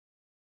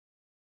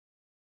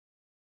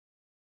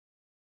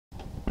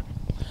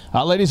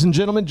Ladies and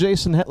gentlemen,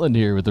 Jason Hetland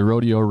here with the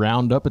Rodeo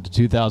Round Up at the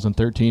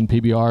 2013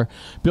 PBR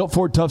Built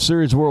Ford Tough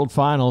Series World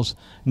Finals.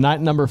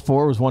 Night number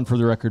 4 was one for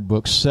the record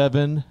book.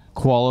 7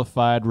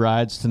 qualified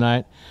rides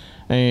tonight.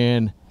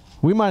 And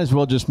we might as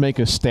well just make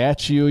a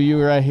statue of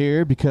you right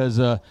here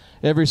because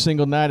every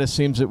single night it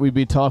seems that we'd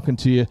be talking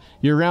to you.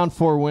 You're round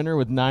 4 winner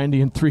with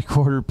 90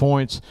 3/4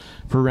 points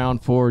for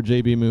round 4,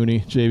 JB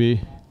Mauney.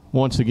 JB,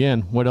 once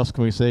again, what else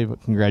can we say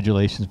but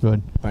congratulations,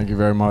 bud. Thank you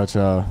very much.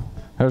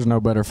 There's no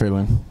better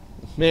feeling.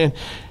 Man,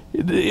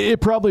 it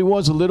probably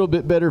was a little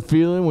bit better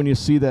feeling when you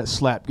see that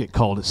slap get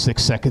called at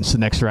 6 seconds the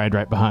next ride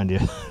right behind you.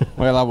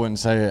 Well, I wouldn't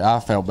say it. I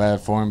felt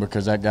bad for him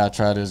because that guy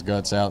tried his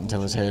guts out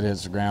until his head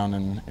hits the ground.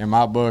 And in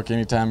my book,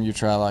 anytime you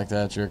try like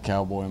that, you're a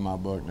cowboy in my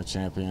book and a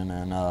champion.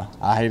 And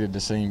I hated to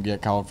see him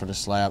get called for the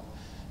slap.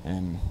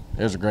 And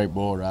it was a great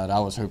bull ride. I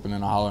was hooping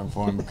and hollering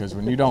for him because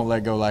when you don't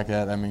let go like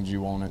that, that means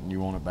you want it and you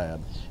want it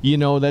bad. You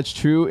know, that's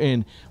true.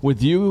 And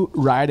with you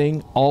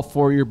riding all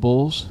 4 of your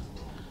bulls,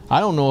 I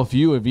don't know if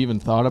you have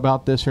even thought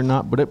about this or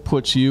not, but it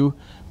puts you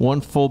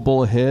one full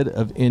bull ahead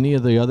of any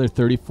of the other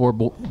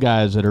 34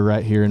 guys that are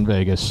right here in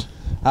Vegas.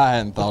 I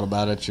hadn't thought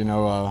about it. You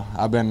know,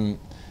 I've been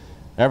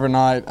 – every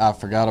night I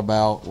forgot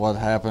about what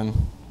happened,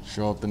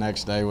 show up the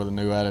next day with a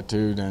new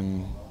attitude,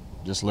 and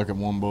just look at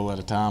one bull at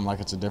a time like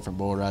it's a different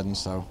bull riding.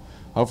 So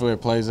hopefully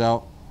it plays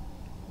out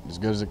as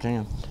good as it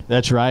can.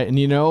 That's right. And,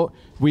 you know,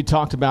 we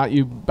talked about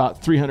you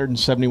about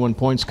 371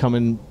 points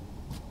coming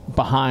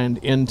behind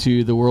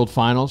into the World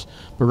Finals,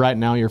 but right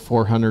now you're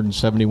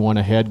 471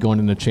 ahead going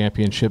into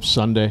championship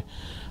Sunday.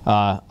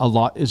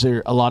 Is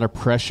there a lot of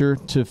pressure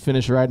to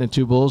finish riding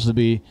 2 bulls, to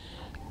be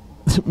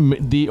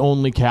the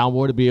only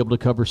cowboy to be able to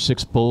cover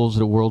 6 bulls at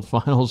the World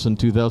Finals in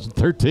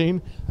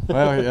 2013?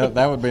 Well, yeah,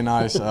 that would be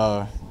nice.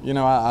 You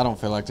know, I don't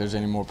feel like there's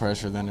any more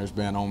pressure than there's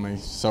been on me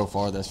so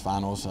far this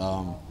finals.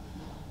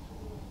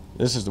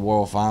 This is the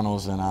World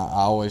Finals, and I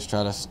always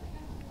try to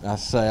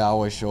I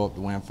always show up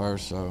to win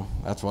first, so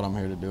that's what I'm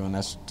here to do, and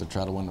that's to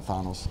try to win the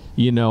finals.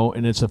 You know,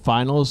 and it's a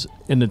finals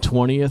in the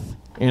 20th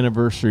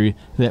anniversary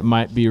that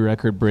might be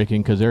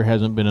record-breaking because there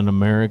hasn't been an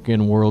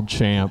American world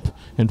champ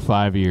in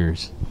 5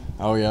 years.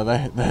 Oh, yeah,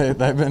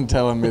 they've been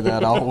telling me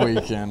that all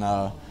week,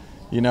 and,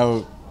 you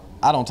know,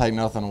 I don't take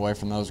nothing away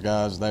from those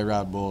guys. They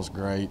ride bulls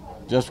great.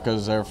 Just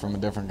because they're from a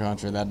different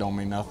country, that don't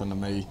mean nothing to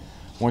me.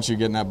 Once you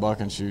get in that buck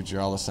and shoot, you're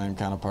all the same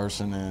kind of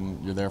person,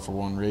 and you're there for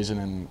one reason,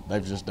 and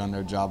they've just done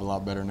their job a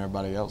lot better than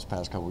everybody else the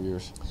past couple of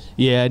years.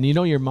 Yeah, and you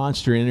know your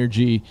Monster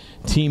Energy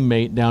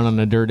teammate down on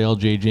the dirt,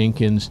 LJ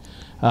Jenkins,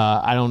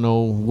 I don't know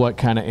what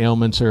kind of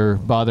ailments are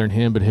bothering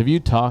him, but have you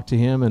talked to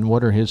him, and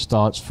what are his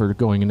thoughts for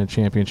going into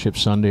Championship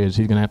Sunday? Is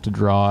he going to have to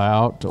draw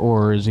out,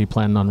 or is he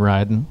planning on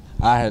riding?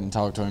 I hadn't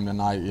talked to him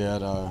tonight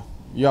yet.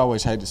 You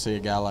always hate to see a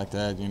guy like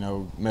that, you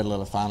know, middle of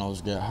the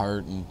finals get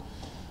hurt, and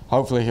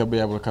hopefully he'll be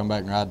able to come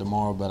back and ride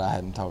tomorrow, but I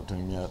hadn't talked to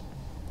him yet.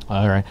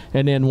 All right.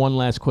 And then one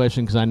last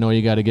question, because I know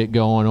you got to get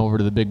going over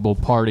to the Big Bull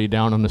party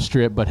down on the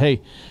Strip. But,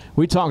 hey,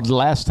 we talked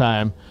last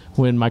time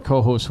when my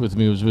co-host with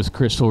me was with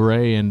Crystal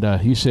Ray, and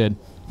you said,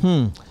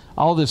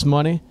 all this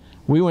money,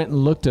 we went and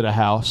looked at a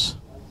house.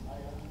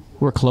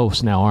 We're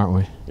close now, aren't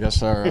we? Yes,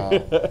 sir.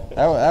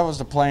 That was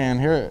the plan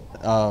here.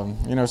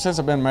 You know, since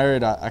I've been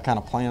married, I kind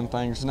of plan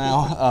things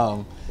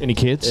now. Any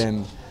kids?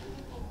 And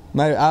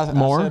maybe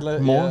more? I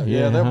said,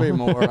 yeah, there'll be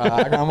more.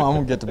 I'm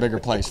going to get the bigger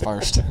place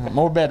first.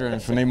 More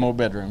bedrooms. We need more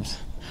bedrooms.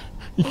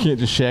 You can't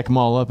just shack them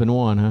all up in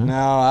one, huh? No,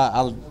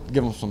 I'll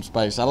give them some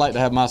space. I like to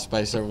have my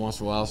space every once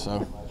in a while,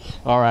 so.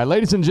 All right,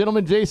 ladies and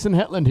gentlemen, Jason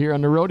Hetland here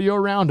on the Rodeo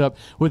Roundup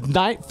with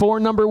night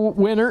 4 number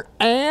winner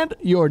and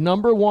your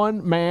number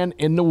 1 man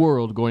in the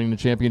world going to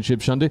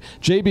Championship Sunday,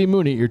 JB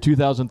Mauney, your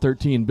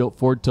 2013 Built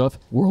Ford Tough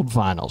World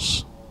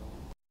Finals.